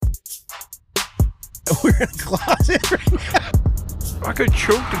in the closet right now. I could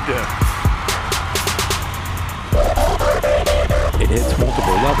choke to death. It hits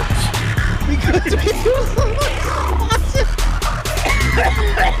multiple levels. Because we was in the closet.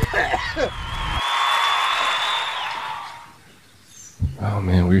 Oh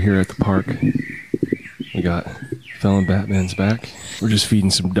man, we're here at the park. We got Felon Batman's back. We're just feeding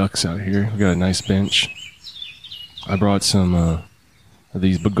some ducks out here. We got a nice bench. I brought some of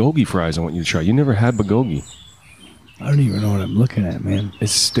these Bulgogi fries I want you to try. You never had Bulgogi. I don't even know what I'm looking at, man.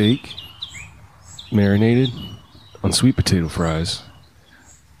 It's steak marinated on sweet potato fries.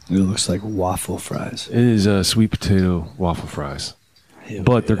 It looks like waffle fries. It is sweet potato waffle fries. Hell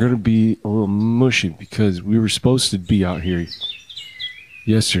But they're yeah. going to be a little mushy because we were supposed to be out here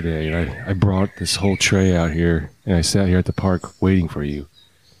yesterday. And I brought this whole tray out here and I sat here at the park waiting for you.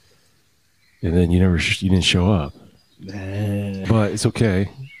 And then you didn't show up. But it's okay.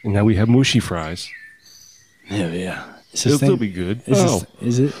 And now we have mushy fries. Hell yeah. It'll still be good.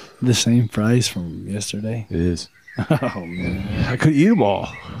 Is it the same fries from yesterday? It is. Oh, man. I could eat them all.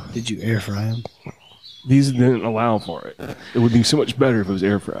 Did you air fry them? These didn't allow for it. It would be so much better if it was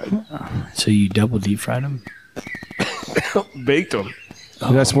air fried. So you double deep fried them? Baked them.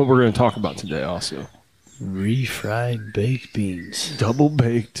 And that's what we're going to talk about today also. Refried baked beans. Double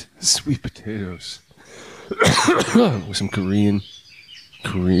baked sweet potatoes. With some Korean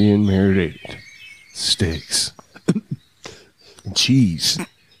marinated steaks. And cheese.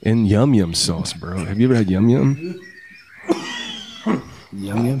 And yum yum sauce, bro. Have you ever had yum yum?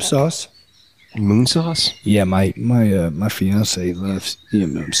 Yum yum sauce? Moon sauce? Yeah, my fiance loves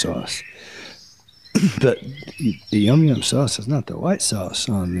yum yum sauce. But the yum yum sauce is not the white sauce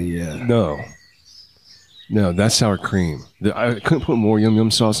on the. No, that's sour cream. I couldn't put more yum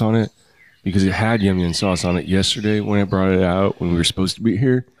yum sauce on it because it had yum yum sauce on it yesterday when I brought it out when we were supposed to be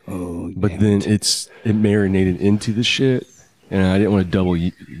here. Oh, But then it marinated into the shit, and I didn't want to double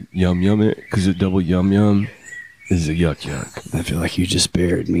yum yum it because the double yum yum is a yuck yuck. I feel like you just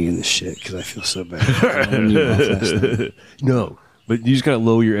buried me in the shit because I feel so bad. for you off last night. No, but you just gotta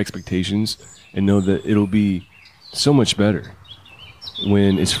lower your expectations and know that it'll be so much better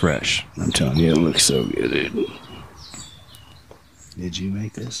when it's fresh. I'm telling you, it looks so good, dude. Did you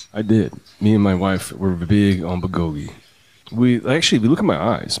make this? I did. Me and my wife were big on Bulgogi. We look at my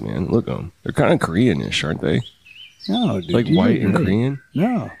eyes, man. Look at them. They're kind of Koreanish, aren't they? No, dude. Like you white look and great. Korean.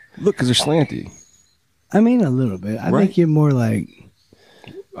 No. Look, because they're slanty. I mean, a little bit. I Right. think you're more like.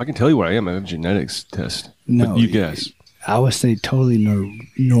 I can tell you what I am. I have a genetics test. No. But you guess. I would say totally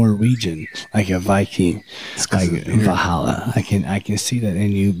Norwegian, like a Viking, like Valhalla. I can see that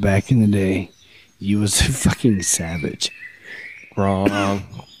in you. Back in the day, you was a fucking savage. Wrong.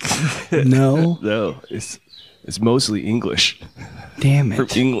 No, No, it's mostly English damn from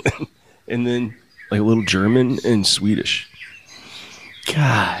it, England, and then like a little German and Swedish.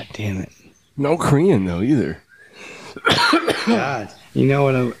 God damn it, No Korean though either. God. You know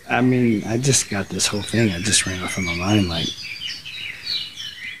what? I mean, I just got this whole thing. I just ran off of my mind. Like,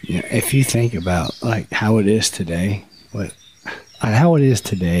 you know, if you think about like how it is today,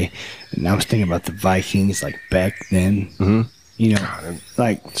 and I was thinking about the Vikings, like back then. Mm-hmm. You know, God,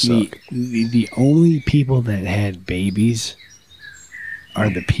 like the only people that had babies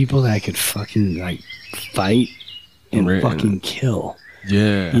are the people that could fucking like fight and Right. fucking kill.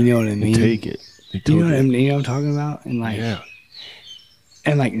 Yeah. You know what I mean? They take it. They You know took what I it. mean? You know what I'm talking about? And like, Yeah.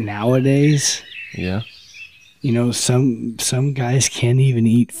 and like nowadays, Yeah. you know, some guys can't even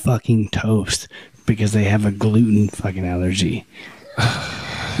eat fucking toast because they have a gluten fucking allergy.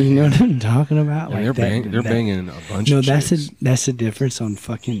 You know what I'm talking about? And they're banging a bunch No, of chicks. that's the difference on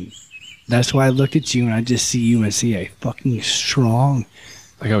fucking. That's why I looked at you and I just see you and see a fucking strong,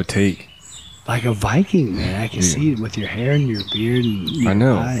 Like I would take. like a Viking, man. I can Yeah. see it with your hair and your beard and your I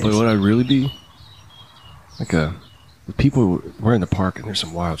know. eyes. But what I'd really be like the people we're in the park and there's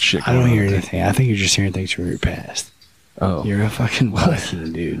some wild shit I going don't on hear out there. anything. I think you're just hearing things from your past. Oh. You're a fucking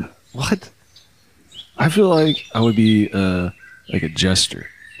Viking, dude. What? I feel like I would be like a jester.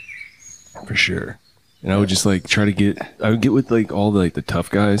 For sure. And I would just like try to I would get with like all the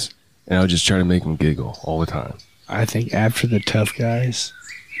tough guys and I would just try to make them giggle all the time. I think after the tough guys,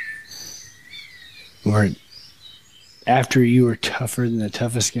 after you were tougher than the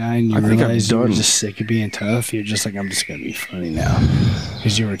toughest guy and you I think I've realized you were done- just sick of being tough, you're just like, I'm just going to be funny now.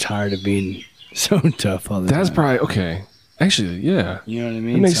 Because you were tired of being so tough all the That's time. probably okay. Actually, yeah. You know what I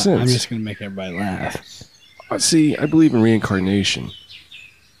mean? That makes So I'm sense. just going to make everybody laugh. See, I believe in reincarnation.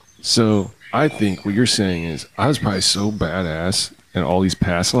 So I think what you're saying is I was probably so badass in all these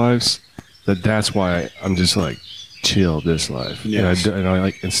past lives that's why I'm just like chill this life. Yes. And I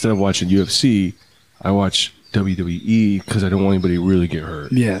like instead of watching UFC, I watch WWE because I don't want anybody to really get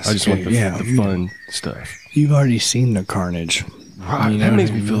hurt. Yes, I just want the yeah. fun stuff. You've already seen the carnage. Right. You know That makes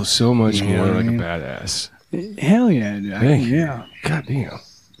what I me mean? feel so much You know more what I like a mean? badass. Hell yeah, dude. Thank you. Yeah. God damn.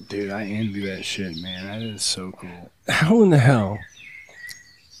 Dude, I envy that shit, man. That is so cool. How in the hell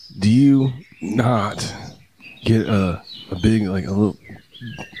do you not get a big, like a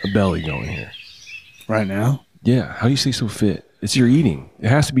belly going here? Right now? Yeah. How do you stay so fit? It's your eating. It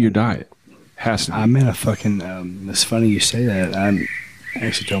has to be your diet. Has to be. I'm in a fucking, it's funny you say that. I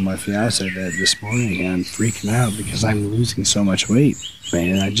actually told my fiance that this morning, and I'm freaking out because I'm losing so much weight,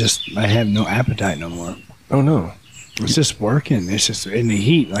 man. I have no appetite no more. Oh, no. It's just working. It's just in the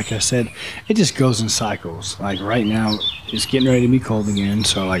heat. Like I said, it just goes in cycles. Like right now, it's getting ready to be cold again.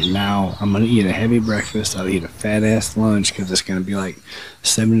 So like now, I'm gonna eat a heavy breakfast. I'll eat a fat ass lunch because it's gonna be like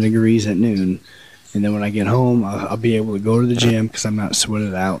 7 degrees at noon. And then when I get home, I'll be able to go to the gym because I'm not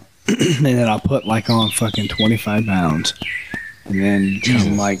sweated out. And then I'll put like on fucking 25 pounds. And then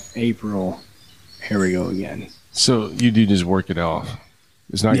come like April, here we go again. So you do just work it off.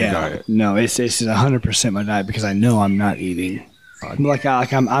 It's not your diet. No, it's 100% my diet because I know I'm not eating. I'm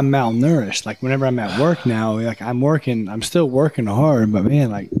malnourished. Like whenever I'm at work now, like I'm still working hard, but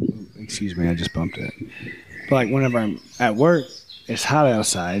man, like, excuse me, I just bumped it. But like whenever I'm at work, it's hot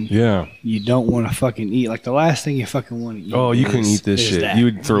outside. Yeah. You don't want to fucking eat. Like the last thing you fucking want to eat. Oh, you couldn't eat this shit. That. You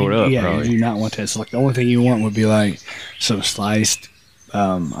would throw it up. Yeah, probably. you do not want that. So like the only thing you want would be like some sliced,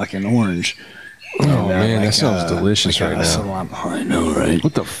 like an orange. Oh man, that sounds delicious like right now. Salami. Oh, I know, right?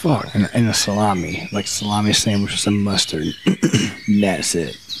 What the fuck? And a salami, like salami sandwich with some mustard. That's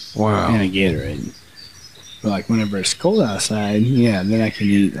it. Wow. And a Gatorade. But like whenever it's cold outside, yeah, then I can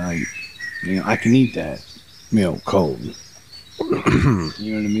eat I can eat that meal cold. You know what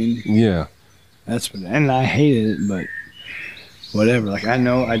I mean? Yeah. That's what, and I hated it, but whatever. Like I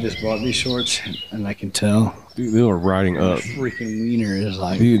know I just bought these shorts, and I can tell. Dude, they are riding up. Freaking wiener is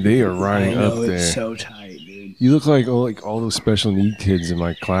like. Dude, they are riding I know, up there. It's so tight, dude. You look like all those special need kids in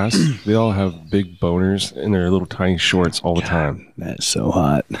my class. They all have big boners in their little tiny shorts all the time. That's so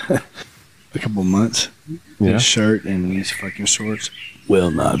hot. A couple months, Yeah. this shirt and these fucking shorts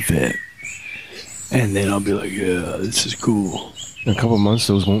will not fit. And then I'll be like, yeah, this is cool. In a couple months,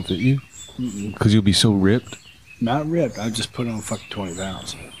 those won't fit you because you'll be so ripped. Not ripped. I just put on fucking 20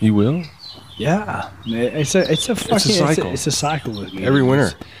 pounds. You will? Yeah, it's a fucking cycle. It's a cycle with me. Every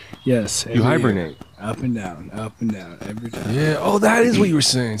winter. Yes. You hibernate. Up and down every time. Yeah. Oh, that is what you were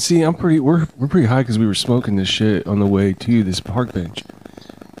saying. See, we're pretty high because we were smoking this shit on the way to this park bench,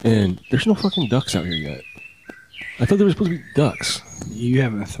 and there's no fucking ducks out here yet. I thought there was supposed to be ducks. You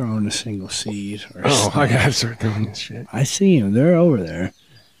haven't thrown a single seed. Or Oh, I gotta start doing this shit. I see them. They're over there.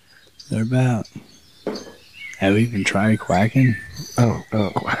 They're about. Have you even tried quacking? I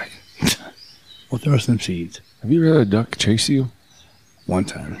don't quack. We'll throw some seeds. Have you ever had a duck chase you? One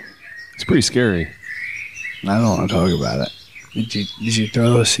time. It's pretty scary. I don't want to talk about it. Did you throw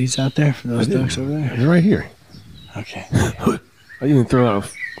those seeds out there for those ducks over there? They're right here. Okay. I even throw out a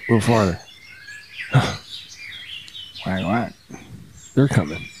little farther. Quack, quack. They're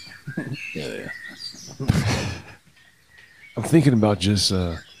coming. Yeah. I'm thinking about just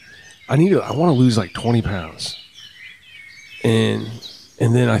I want to lose like 20 pounds, and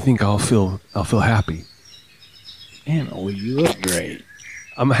then I think I'll feel happy. Man, well, you look great.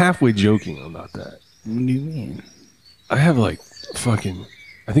 I'm halfway joking about that. What do you mean? I have like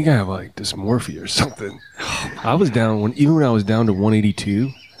I think I have like dysmorphia or something. I was down even when I was down to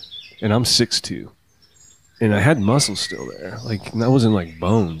 182, and I'm 6'2", and I had muscle still there. Like that wasn't like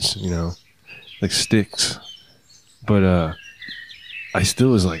bones, like sticks. But I still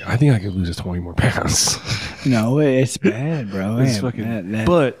was like, I think I could lose 20 more pounds. No, it's bad, bro. It's fucking.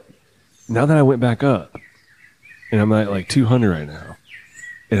 But now that I went back up, and I'm at like 200 right now,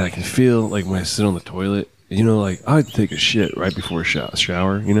 and I can feel like when I sit on the toilet, like I like to take a shit right before a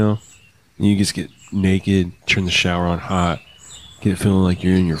shower, and you just get naked, turn the shower on hot, get it feeling like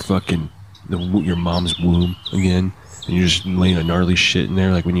you're in your fucking your mom's womb again, and you're just laying a gnarly shit in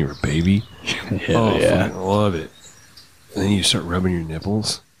there like when you were a baby. Oh yeah, I love it. And then you start rubbing your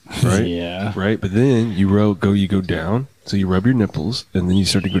nipples, right? Yeah. Right, but then you go down, so you rub your nipples, and then you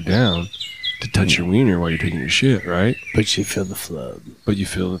start to go down to touch your wiener while you're taking your shit, right? But you feel the flub.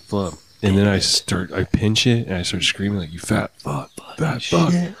 And then I pinch it, and I start screaming like, you fat fuck, fat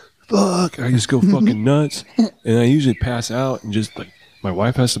fuck, fuck. I just go fucking nuts, and I usually pass out, and just like, my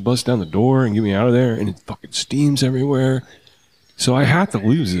wife has to bust down the door and get me out of there, and it fucking steams everywhere. So I have to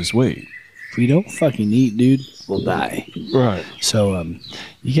lose this weight. If we don't fucking eat, dude, we'll die. Right. So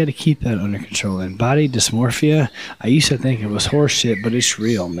you got to keep that under control. And body dysmorphia, I used to think it was horse shit, but it's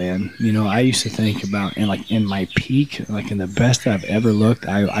real, man. You know, I used to think about, and like in my peak, like in the best I've ever looked,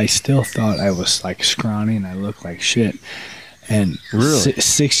 I still thought I was like scrawny and I looked like shit. And really?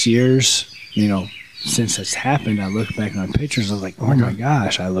 6 years, you know, since it's happened, I look back on pictures. I was like, oh my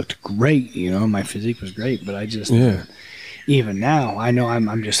gosh, I looked great. You know, my physique was great, but I just, even now, I know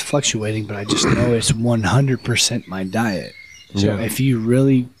I'm just fluctuating, but I just know it's 100% my diet. So if you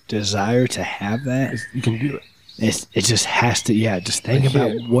really desire to have that, you can do it. It just has to, just think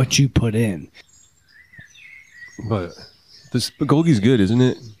about what you put in. But this Bulgogi's good, isn't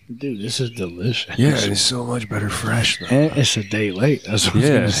it? Dude, this is delicious. Yeah, it's so much better fresh, though. And it's a day late. That's what I was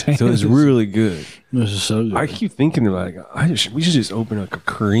going to say. So it's really good. This is so good. I keep thinking about we should just open like a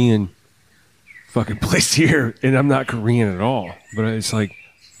Korean fucking place here, and I'm not Korean at all. But it's like,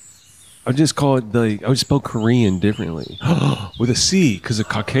 I just call it I would spell Korean differently. With a C, because of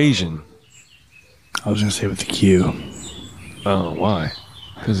Caucasian. I was going to say with a Q. Oh, why?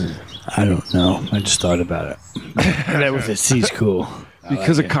 Because I don't know. I just thought about it. That with a C is cool.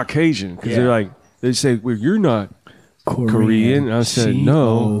 Because of Caucasian. Because they're like, they say, well, you're not Korean. And I said,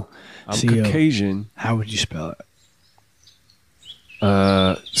 no, I'm Caucasian. How would you spell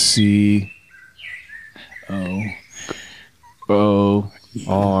it? C O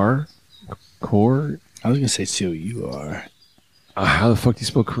R Core. I was gonna say C-O-U-R. How the fuck do you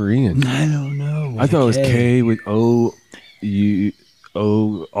spell Korean? I don't know. I thought it was K with O-U-O-R-E-A-N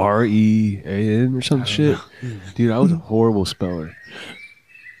or some shit. Dude, I was a horrible speller.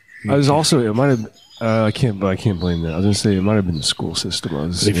 I was also, it might have, I can't blame that. I was gonna say it might have been the school system.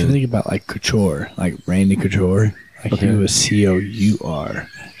 But if you think about like Couture, like Randy Couture, like he was C-O-U-R-T.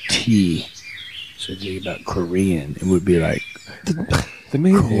 So if you think about Korean, it would be like the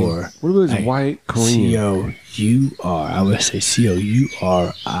main core. What about his white Korean? C-O-U-R. I would say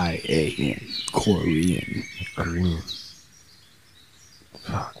C-O-U-R-I-A-N. Korean. Korean.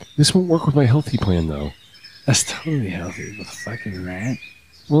 Fuck. This won't work with my healthy plan, though. That's totally healthy with a fucking rat.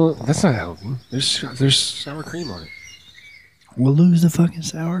 Well, that's not healthy. There's sour cream on it. Well, lose the fucking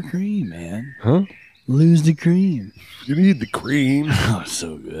sour cream, man. Huh? Lose the cream. You need the cream. Oh, it's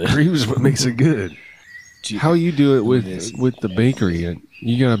so good. Cream is what makes it good. How you do it with the bakery?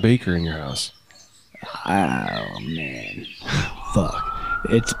 You got a baker in your house. Oh, man. Fuck.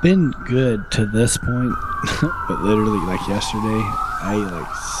 It's been good to this point, but literally, like yesterday,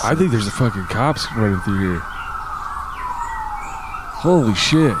 I think there's a fucking cops running through here. Holy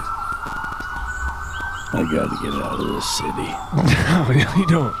shit. I gotta get out of this city. No, you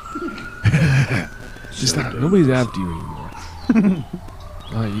don't. Just not, nobody's after you anymore.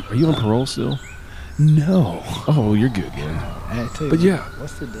 Are you on parole still? No. Oh, you're good, man. But yeah.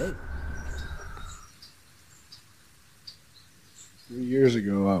 What's the date? 3 years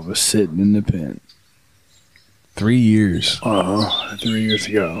ago, I was sitting in the pen. 3 years. 3 years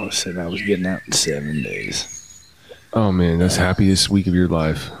ago, I was getting out in 7 days. Oh, man, that's the happiest week of your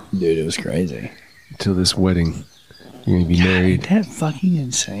life. Dude, it was crazy. Until this wedding. You're going to be married. Ain't that fucking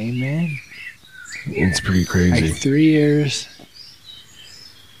insane, man? It's pretty crazy. Like 3 years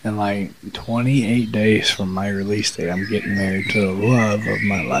and like 28 days from my release date, I'm getting married to the love of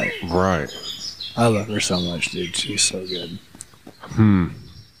my life. Right. I love her so much, dude. She's so good.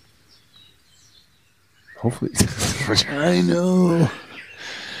 Hopefully. I know.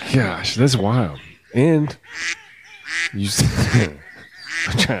 Gosh, that's wild. And you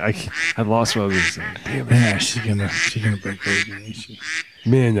I lost what I was going to say. Damn it. Yeah, she's gonna break over me, ain't she?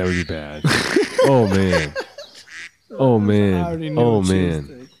 Man, that would be bad. Oh man. Oh man. Oh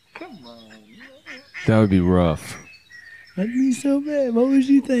man. Come on. That would be rough. That'd be so bad. What was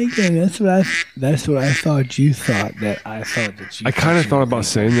you thinking? That's what I thought you thought that I thought that you. I kind of thought about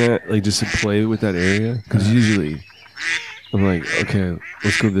saying that, like just to play with that area, because usually I'm like, okay,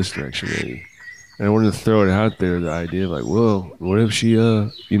 let's go this direction, maybe. And I wanted to throw it out there, the idea of like, well, what if she,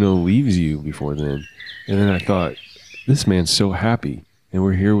 leaves you before then? And then I thought, this man's so happy, and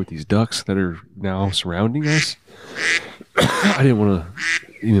we're here with these ducks that are now surrounding us. I didn't want to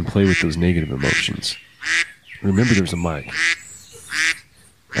even play with those negative emotions. Remember, there's a mic.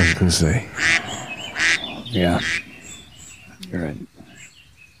 I was going to say. Yeah. You're right.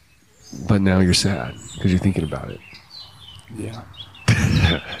 But now you're sad because you're thinking about it. Yeah.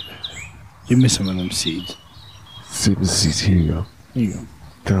 Give me some of them seeds. Seeds. Here you go. Here you go.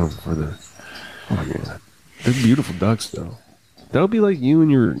 Down for the. Oh my God. They're beautiful ducks, though. That'll be like you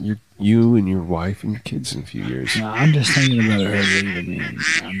and your wife and your kids in a few years. No, I'm just thinking about her leaving me.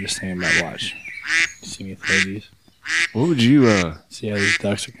 I'm just thinking about watch. You see me throw these? What would you? See how these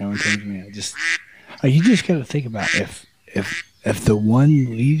ducks are coming towards me? You just got to think about if the one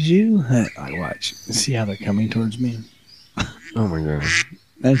leaves you, I watch. See how they're coming towards me? Oh my god,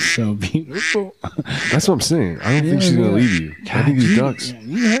 that's so beautiful. That's what I'm saying. I don't think she's gonna leave you. God, I think these ducks.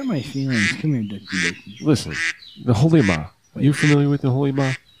 You hurt my feelings. Come here, ducky. Listen, the Holy Ma. You familiar with the Holy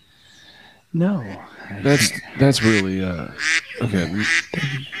Ma? No. That's really okay.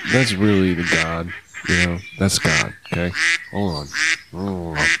 That's really the God. You know, that's God. Okay, hold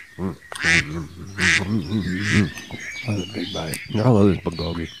on. That was a big bite. I love this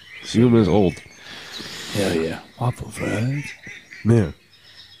Bulgogi. Even when it's old. Hell yeah. Waffle fries. Man,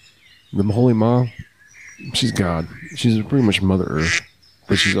 the Holy Ma, she's God. She's pretty much Mother Earth,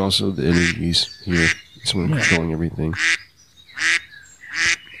 but she's also the energies here. Someone controlling everything.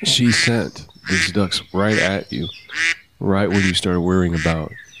 She sent these ducks right at you, right when you started worrying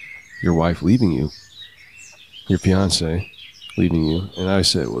about your wife leaving you, your fiance leaving you. And I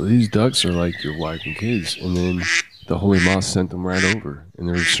said, well, these ducks are like your wife and kids. And then the Holy Ma sent them right over, and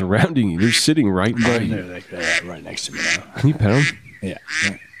they're surrounding you. They're sitting right by you. They're like that, right next to me now. Can you pet them? Yeah.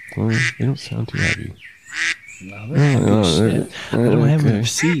 Well, they don't sound too happy. No, I don't have them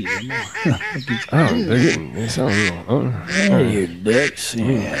see. They sound real. Hey, ducks.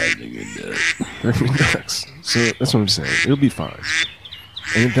 Yeah, they're good ducks. They're good ducks. So that's what I'm saying. It'll be fine.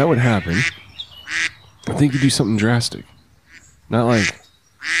 And if that would happen, I think you do something drastic. Not like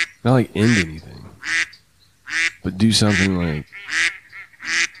end anything, but do something like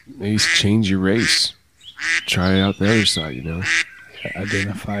maybe change your race. Try out the other side, you know.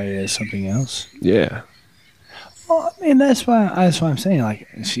 Identify it as something else. Yeah. Well, I mean, that's why I'm saying, like,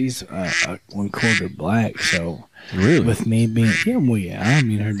 she's 1/4 black, so Really? with me being, I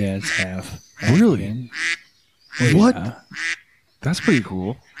mean, her dad's half Really? African. What? Yeah. That's pretty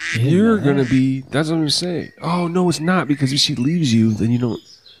cool. You didn't You're know gonna that? be. That's what I'm saying. Oh no, it's not, because if she leaves you, then you don't.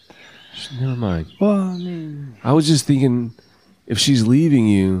 Never mind. Well, I mean, I was just thinking, if she's leaving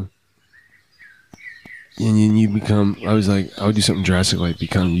you, and then you become, I was like, I would do something drastic, like you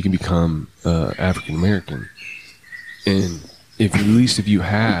can become African American, and if you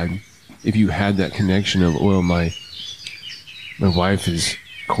had that connection of, well, my wife is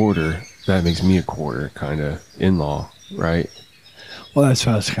quarter, that makes me a quarter, kind of in-law, right? well, that's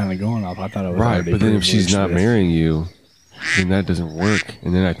what I was kind of going off. I thought it was Right, already but then if she's privileged not with- marrying you, then that doesn't work,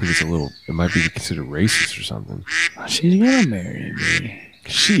 and then I think it might be considered racist or something. she's gonna marry me.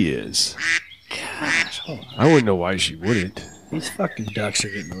 She is. Gosh, hold on. I wouldn't know why she wouldn't. These fucking ducks are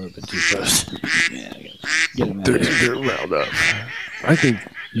getting a little bit too close. Man, I gotta get them out of here. They're riled up. I think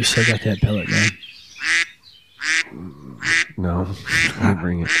You still got that pellet gun? no. Let me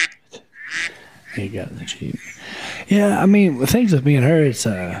bring it. You got the cheap. Yeah, I mean, with things with me and her, it's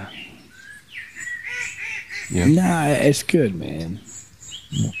Yeah. nah, it's good, man.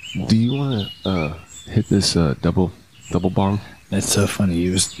 Do you want to hit this double bong? That's so funny.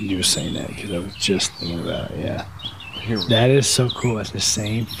 You was saying that because I was just thinking about it. Yeah, Here, that is so cool. At the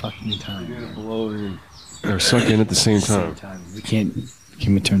same fucking we're time. gonna blow in or suck in at the same time. We can't.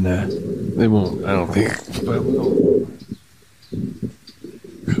 Can we turn the? They won't. I don't think. But we'll.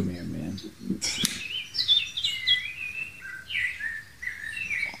 Come here, man.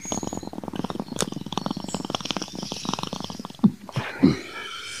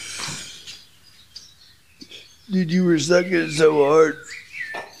 Dude, you were sucking so hard.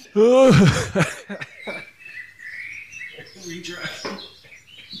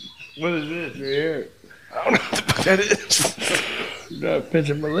 What is this right here? I don't know what the fuck that is. You're not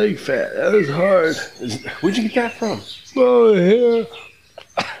pinching my leg fat. That was hard. Where'd you get that from? Oh, here.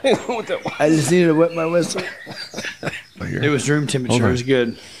 I don't know what that was. I just needed to wet my whistle. Here. It was room temperature. Hold on. It was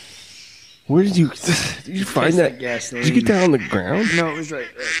good. Where did you find Tastes that? like gasoline. Did you get that on the ground? No, it was right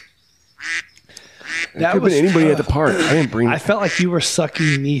there. It That could have was been anybody at tough. the park. I didn't bring. I felt like you were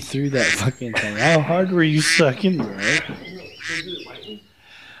sucking me through that fucking thing. How hard were you sucking, bro?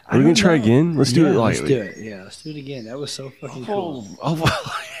 Are we gonna try again? Let's do it Let's lightly. do it. Yeah, let's do it again. That was so fucking cool.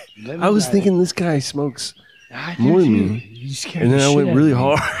 I was thinking this guy smokes I do more than too. me, You scared and the then I shit went out really of me.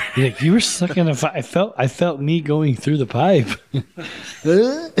 hard. You're like, you were sucking a. I felt me going through the pipe.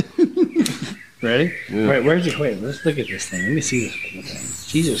 Ready? Yeah. Wait, where's it? Wait, let's look at this thing. Let me see this fucking thing.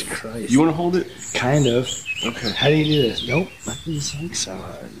 Jesus Christ. You want to hold it? Kind of. Okay. How do you do this? Nope. I didn't suck so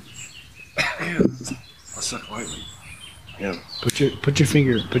hard. I'll suck lightly. Yeah. Put your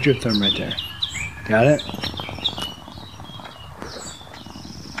thumb right there. Got it?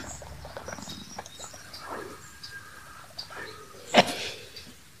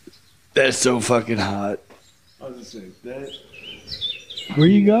 That's so fucking hot. I was just saying that. Where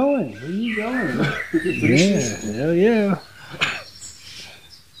you going? Where you going? Yeah, hell yeah.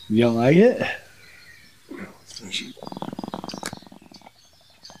 You don't like it?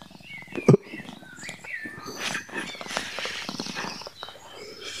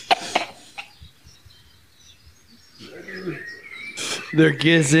 They're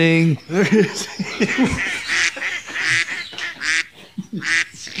kissing.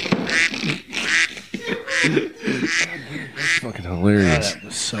 Fucking hilarious. That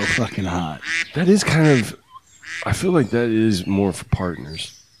was so fucking hot. That is kind of. I feel like that is more for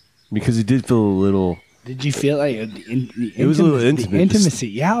partners because it did feel a little. Did you feel like it was a little intimate. The intimacy,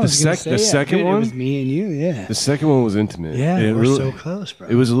 yeah. I was gonna say, the second dude, one, it was me and you, yeah. The second one was intimate. Yeah, it we're really, so close, bro.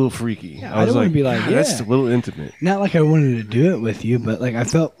 It was a little freaky. Yeah, I was don't like, want to be like, that's a little intimate. Not like I wanted to do it with you, but like I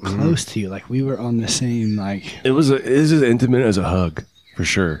felt close to you, like we were on the same like. It was as intimate as a hug, for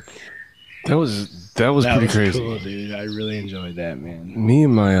sure. That was pretty crazy. Cool, dude. I really enjoyed that, man. Me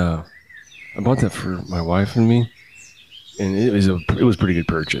and my I bought that for my wife and me. And it was a pretty good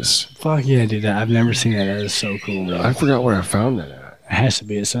purchase. Fuck yeah, dude! I've never seen that. That is so cool, man. I forgot where I found that at. It has to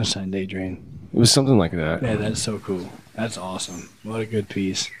be a Sunshine Daydream. It was something like that. Yeah, that's so cool. That's awesome. What a good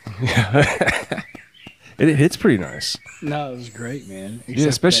piece. Yeah, it hits pretty nice. No, it was great, man. Yeah,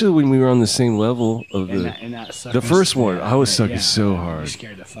 especially when we were on the same level of the first one. I was sucking so hard. You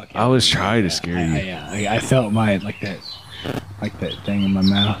scared the fuck out. I was trying to scare you. I felt my like that thing in my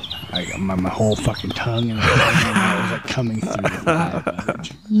mouth. My whole fucking tongue and it was like coming through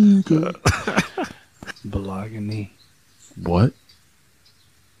the Bulgogi. What?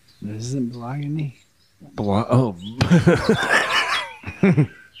 This isn't Bulgogi. Bulgogi.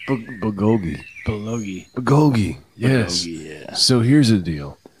 Bulgogi. Yes. Bulgogi, yeah. So here's the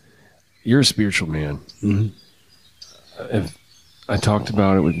deal. You're a spiritual man. Mm-hmm. I talked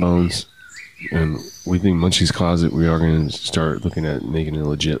about it with Bones, and we think Munchie's Closet, we are going to start looking at making a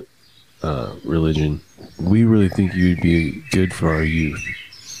legit religion. We really think you'd be good for our youth.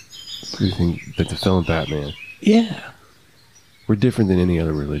 We think that the felon Batman. Yeah. We're different than any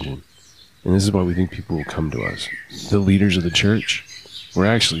other religion. And this is why we think people will come to us. The leaders of the church, we're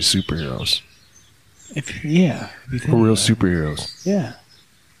actually superheroes. We're real superheroes. Yeah.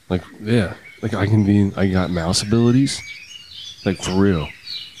 Like I got mouse abilities. Like, for real.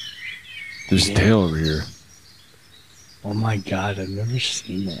 There's a tail over here. Oh my god, I've never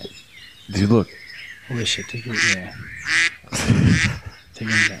seen that. Dude, look. Holy shit, take it, yeah. Take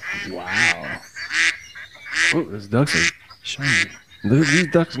it back. Wow. Oh, there's ducks in. Show me. These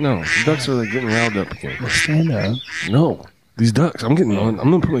ducks, no. The ducks are like getting riled up again. Well, stand up. No. These ducks, I'm getting on. I'm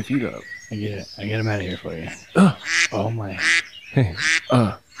going to put my feet up. I get it. I get them out of here for you. Oh my. Hey.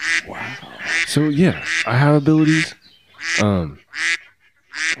 Wow. So, yeah. I have abilities.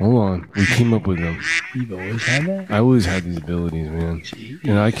 Hold on. We came up with them. You've always had that? I always had these abilities, man. Jeez.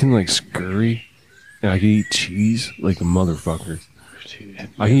 And I can, like, scurry. And I can eat cheese like a motherfucker. Dude,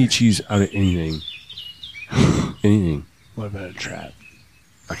 I can eat cheese out of anything. Anything. what about a trap?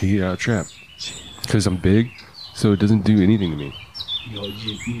 I can eat out of a trap. Because I'm big, so it doesn't do anything to me.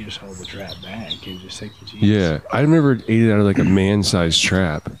 You just hold the trap back and just take the cheese. Yeah. I've never ate it out of, like, a man-sized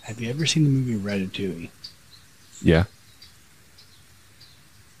trap. Have you ever seen the movie Ratatouille? Yeah.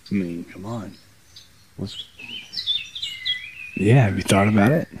 I mean, come on. Yeah, have you thought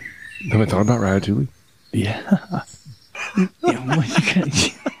about it? Have I thought about Ratatouille? Yeah. What you got?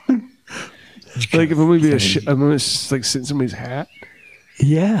 Like, if I'm going to I'm going to, like, sit in somebody's hat?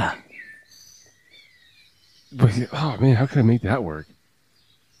 Yeah. But, oh, man, how could I make that work?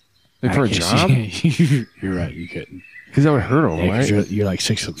 Like, for a job? You're right, you couldn't. Because that would hurt them, Yeah, 'cause right? you're like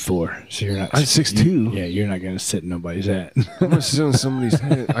 6'4", so you're not. I'm 6'2". Yeah, you're not gonna sit in nobody's hat. I'm going to sit on somebody's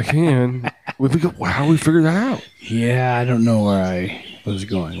head. I can. How do we figure that out? Yeah, I don't know where I was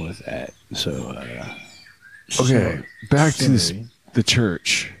going with that. So, okay, back to the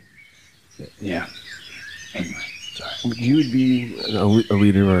church. Yeah. Anyway, sorry. You would be a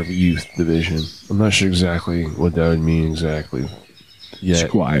leader of our youth division. I'm not sure exactly what that would mean exactly. Yeah,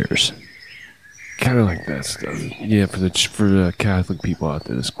 Squires. kind of like that stuff. Yeah, for the Catholic people out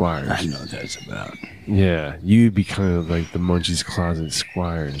there, the squires. I know what that's about. Yeah, you'd be kind of like the Munchie's Closet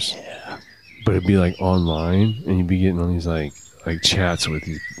squires. Yeah. But it'd be like online, and you'd be getting on these like chats with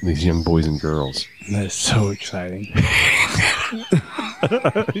these young boys and girls. That is so exciting.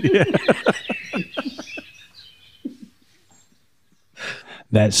 Yeah.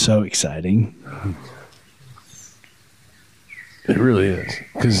 That's so exciting. It really is.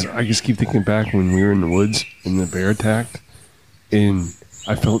 Because I just keep thinking back when we were in the woods and the bear attacked, and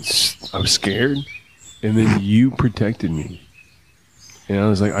I was scared, and then you protected me. And I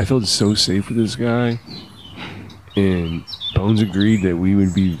was like, I felt so safe with this guy. And Bones agreed that we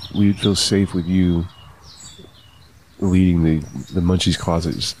would feel safe with you leading the Munchies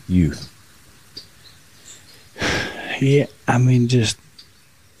Closet's youth. Yeah, I mean, just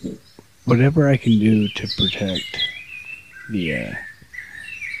whatever I can do to protect the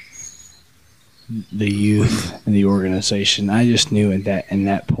youth and the organization. I just knew in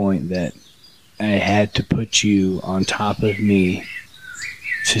that point that I had to put you on top of me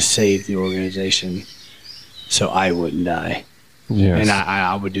to save the organization, so I wouldn't die. Yes. And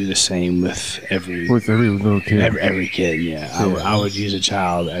I would do the same with every little kid. Every kid, yeah. I would use a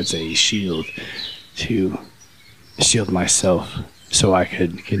child as a shield to shield myself so I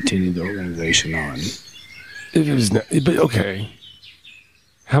could continue the organization on. If it was not, but okay.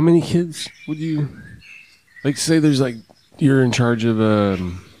 How many kids would you, like, say there's like, you're in charge of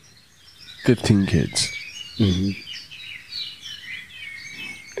 15 kids. Mm-hmm.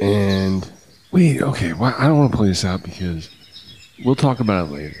 And, wait, okay, well, I don't want to play this out because we'll talk about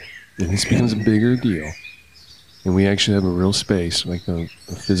it later. And this becomes a bigger deal. And we actually have a real space, like a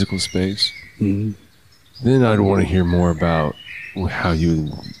physical space. Mm-hmm. Then I'd want to hear more about how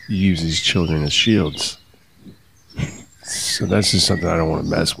you use these children as shields. So that's just something I don't want to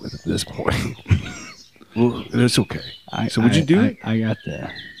mess with at this point. Well, that's okay. So would you do it? I got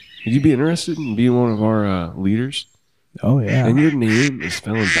that. Would you be interested in being one of our leaders? Oh, yeah. And your name is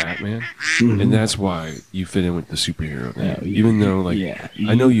Felon Batman, and that's why you fit in with the superhero name. Even though, like,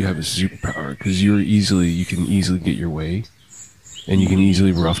 I know you have a superpower because you can easily get your way, and you can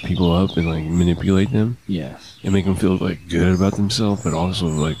easily rough people up and like manipulate them. Yes. And make them feel like good about themselves, but also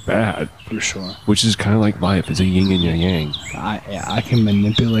like bad. For sure. Which is kind of like life. It's a yin and a yang. I can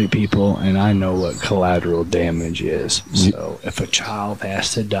manipulate people, and I know what collateral damage is. So if a child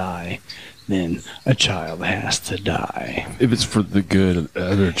has to die, then a child has to die. If it's for the good of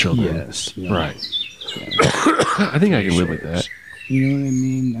other children. Yes. Right. Yeah. I think I can live with that. You know what I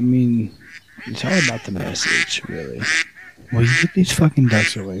mean? I mean, it's all about the message, really. Will you get these fucking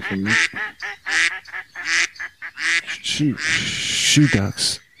ducks away from me? Shoe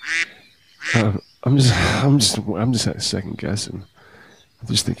ducks. I'm just second guessing. I'm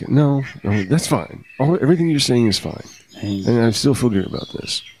just thinking, no, that's fine. Everything you're saying is fine, and I still feel good about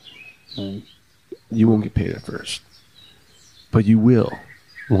this. You won't get paid at first, but you will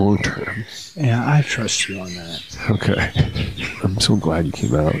long term. Yeah, I trust you on that. Okay. I'm so glad you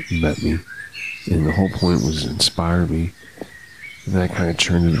came out and met me, and the whole point was to inspire me. And then I kind of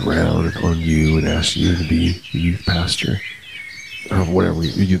turned it around on you and asked you to be the youth pastor, or whatever,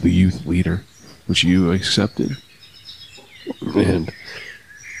 the youth leader, which you accepted. And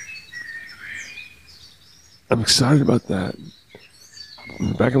I'm excited about that. In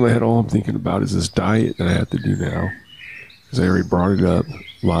the back of my head, all I'm thinking about is this diet that I have to do now, because I already brought it up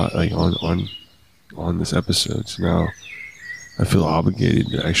like on this episode. So now I feel obligated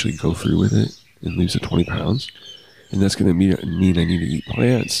to actually go through with it and lose the 20 pounds. And that's going to mean I need to eat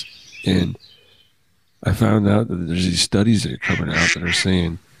plants. And I found out that there's these studies that are coming out that are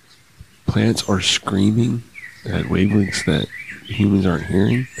saying plants are screaming at wavelengths that humans aren't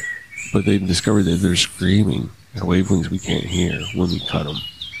hearing, but they've discovered that they're screaming at wavelengths we can't hear when we cut them.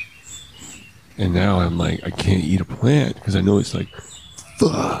 And now I'm like, I can't eat a plant because I know it's like,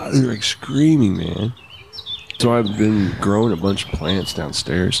 fuck, they're like screaming, man. So I've been growing a bunch of plants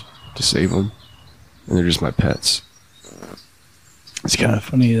downstairs to save them, and they're just my pets. It's kind of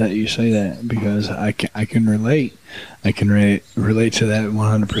funny that you say that because I can relate. I can relate to that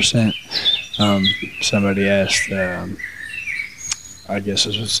 100%. Somebody asked, I guess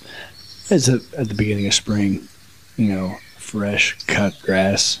it's at the beginning of spring, fresh cut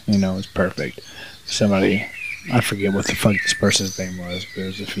grass, it's perfect. Somebody, I forget what the fuck this person's name was, but it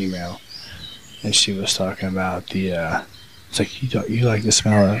was a female, and she was talking about it's like, you like the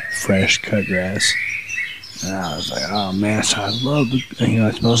smell of fresh cut grass? And I was like, oh man, so I love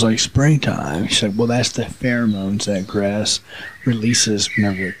it smells like springtime. She's like, well, that's the pheromones that grass releases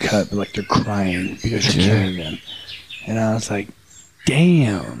whenever they're cut, but like they're crying because you're killing them. And I was like,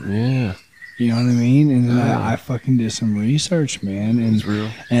 damn. Yeah. You know what I mean? And then I fucking did some research, man. And it's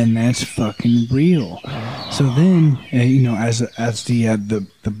real. And that's fucking real. So then, as the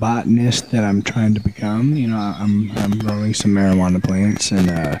botanist that I'm trying to become, I'm growing some marijuana plants,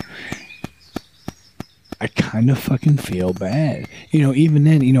 and I kind of fucking feel bad. Even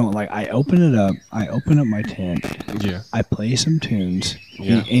then, like I open up my tent. Yeah. I play some tunes.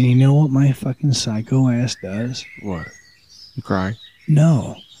 Yeah. And you know what my fucking psycho ass does? What? You cry?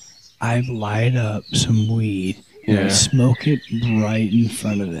 No. I light up some weed and I smoke it right in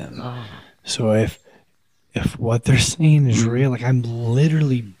front of them. Oh. So if what they're saying is real, like I'm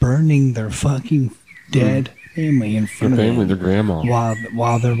literally burning their fucking dead family in front Their of family, them. their grandma.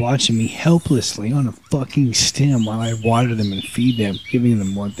 While they're watching me helplessly on a fucking stem while I water them and feed them, giving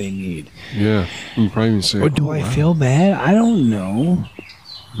them what they need. Yeah. You probably even say, Or do I feel bad? I don't know.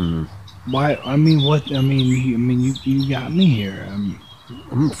 Why? I mean, what? I mean, you got me here. I'm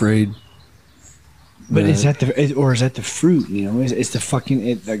afraid. But is that the fruit? You know, it's the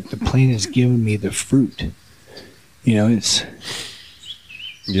fucking like the plant is giving me the fruit. You know, it's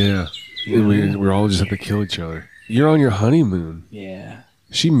Yeah. We're all just have to kill each other. You're on your honeymoon. yeah.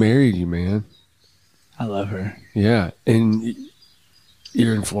 She married you, man. I love her. Yeah. And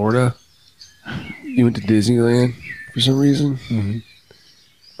you're in Florida. You went to Disneyland for some reason. Mm-hmm.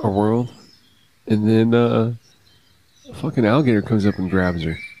 Or World. And then a fucking alligator comes up and grabs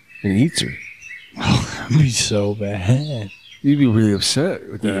her and eats her. That'd be so bad. You'd be really upset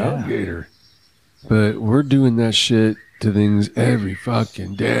with that alligator. But we're doing that shit to things every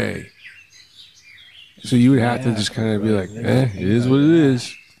fucking day. So you would have to just kind of be like, it is what it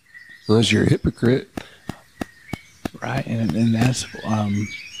is. Unless you're a hypocrite. Right, and that's one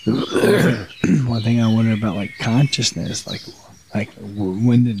thing I wonder about, like consciousness, like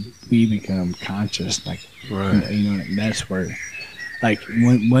when did we become conscious? Like, Right. you know, that's where, like,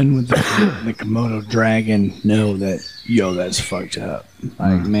 when would the Komodo dragon know that that's fucked up?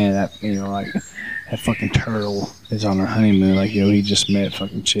 Like, man, that like that fucking turtle is on her honeymoon. Like, he just met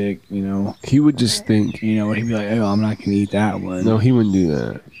fucking chick. You know, He would just think, he'd be like, oh, I'm not gonna eat that one. no, he wouldn't do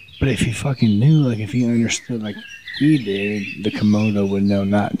that. But if he fucking knew, like, if he understood, like he did, the Komodo would know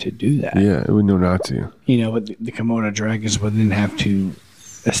not to do that. Yeah, it would know not to. You know, but the Komodo dragons would then have to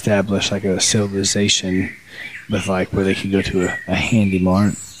establish like a civilization with like where they could go to a handy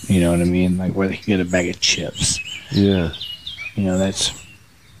mart. You know what I mean? Like where they could get a bag of chips. Yeah. You know, that's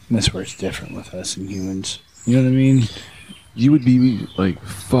where it's different with us and humans. You know what I mean? You would be like,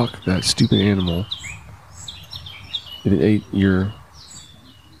 fuck that stupid animal if it ate your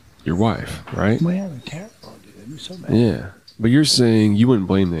wife, right? Well, yeah, they're terrible, dude. They're so bad. Yeah. But you're saying you wouldn't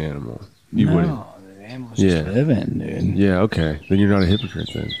blame the animal. You wouldn't. No, the animal's just living, dude. Yeah, okay. Then you're not a hypocrite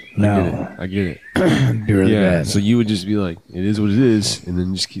then. No. I get it. It'd be really Yeah. bad. So you would just be like, it is what it is, and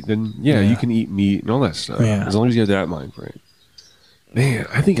then just keep you can eat meat and all that stuff. Yeah. As long as you have that mind frame. Man,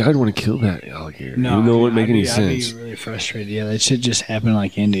 I think I'd want to kill that alligator. No, even though it wouldn't make any I'd sense. be really frustrated. Yeah, that shit just happened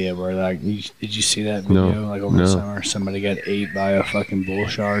like India, where like, did you see that video? No, Like over the summer, somebody got ate by a fucking bull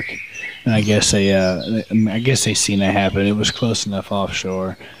shark, and I guess they seen it happen. It was close enough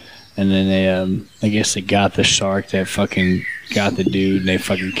offshore, and then they, I guess they got the shark that fucking got the dude, and they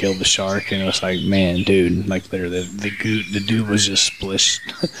fucking killed the shark, and it was like, man, dude, like literally, the dude was just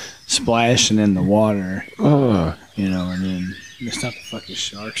splashing in the water, you know, and then. It's not the fucking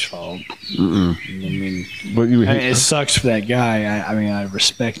shark's fault. Mm-mm. I mean, But you would it sucks for that guy. I mean, I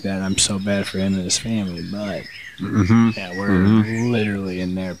respect that. I'm so bad for him and his family, but yeah, we're literally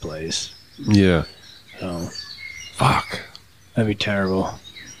in their place. Yeah. So, Fuck. that'd be terrible.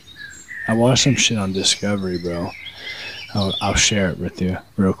 I watched some shit on Discovery, bro. I'll share it with you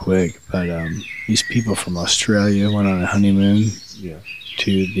real quick. But these people from Australia went on a honeymoon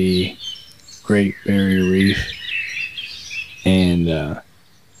to the Great Barrier Reef. And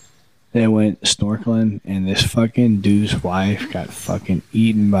they went snorkeling, and this fucking dude's wife got fucking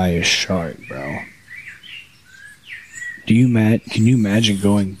eaten by a shark, bro. Can you imagine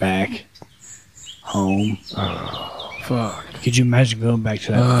going back home? Oh, fuck. Could you imagine going back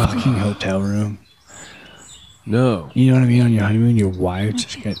to that fucking hotel room? No. You know what I mean? On your honeymoon, your wife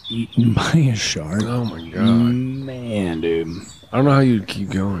just got eaten by a shark. Oh, my God. Man, dude. I don't know how you'd keep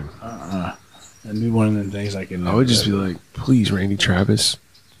going. That'd be one of them things I can. I would just be like, please, Randy Travis.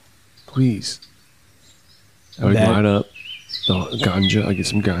 Please. I would light up the ganja. I'd get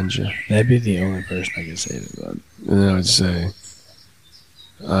some ganja. That'd be the only person I could say that about. And then I would say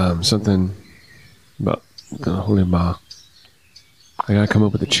something about the Holy Ma. I gotta come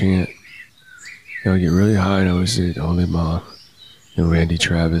up with a chant. And I would get really high and I would say, Holy Ma, Randy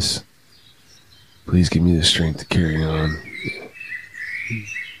Travis, please give me the strength to carry on.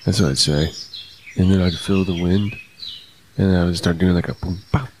 That's what I'd say. And then I'd feel the wind, and I would start doing like a boom,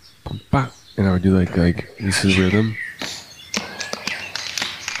 pow, and I would do like this is rhythm.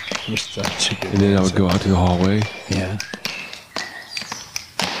 And then I would go out to the hallway. Yeah.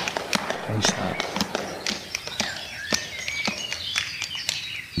 And stop.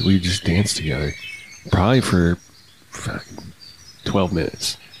 We just dance together, probably for 12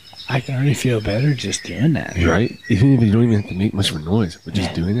 minutes. I can already feel better just doing that. Right? Even if you don't even have to make much of a noise, but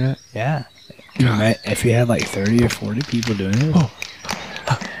just doing that. Yeah. If you had like 30 or 40 people doing it.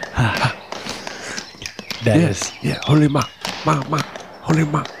 Yeah, holy ma, holy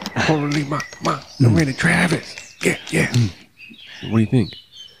ma, holy ma. Mom, I'm ready, Travis. Yeah. What do you think?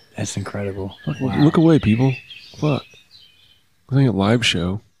 That's incredible. Wow. Look away, people. Fuck. I think a live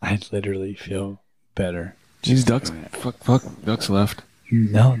show. I literally feel better. These ducks, fuck, ducks left.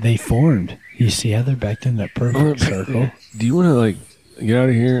 No, they formed. You see how they're backed in that perfect circle? Do you want to, like, get out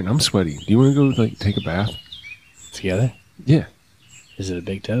of here? And I'm sweaty. Do you want to go, like, take a bath? Together? Yeah. Is it a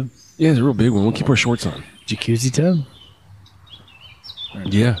big tub? Yeah, it's a real big one. We'll keep our shorts on. Jacuzzi tub?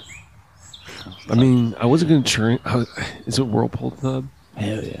 Yeah. I mean, I wasn't going to churn. Is it a whirlpool tub?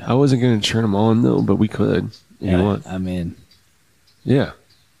 Hell yeah. I wasn't going to churn them on, though, but we could. If you want. I'm in. Yeah.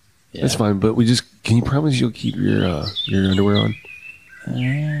 That's fine, but can you promise you'll keep your underwear on?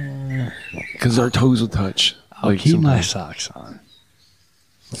 Because our toes will touch. I'll keep my socks on.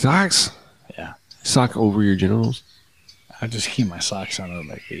 Socks? Yeah. Sock over your genitals? I'll just keep my socks on over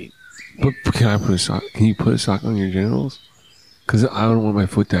my feet. But can I put a sock? Can you put a sock on your genitals? Because I don't want my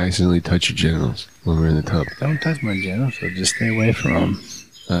foot to accidentally touch your genitals when we're in the tub. Don't touch my genitals, so just stay away from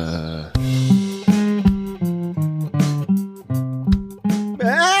them.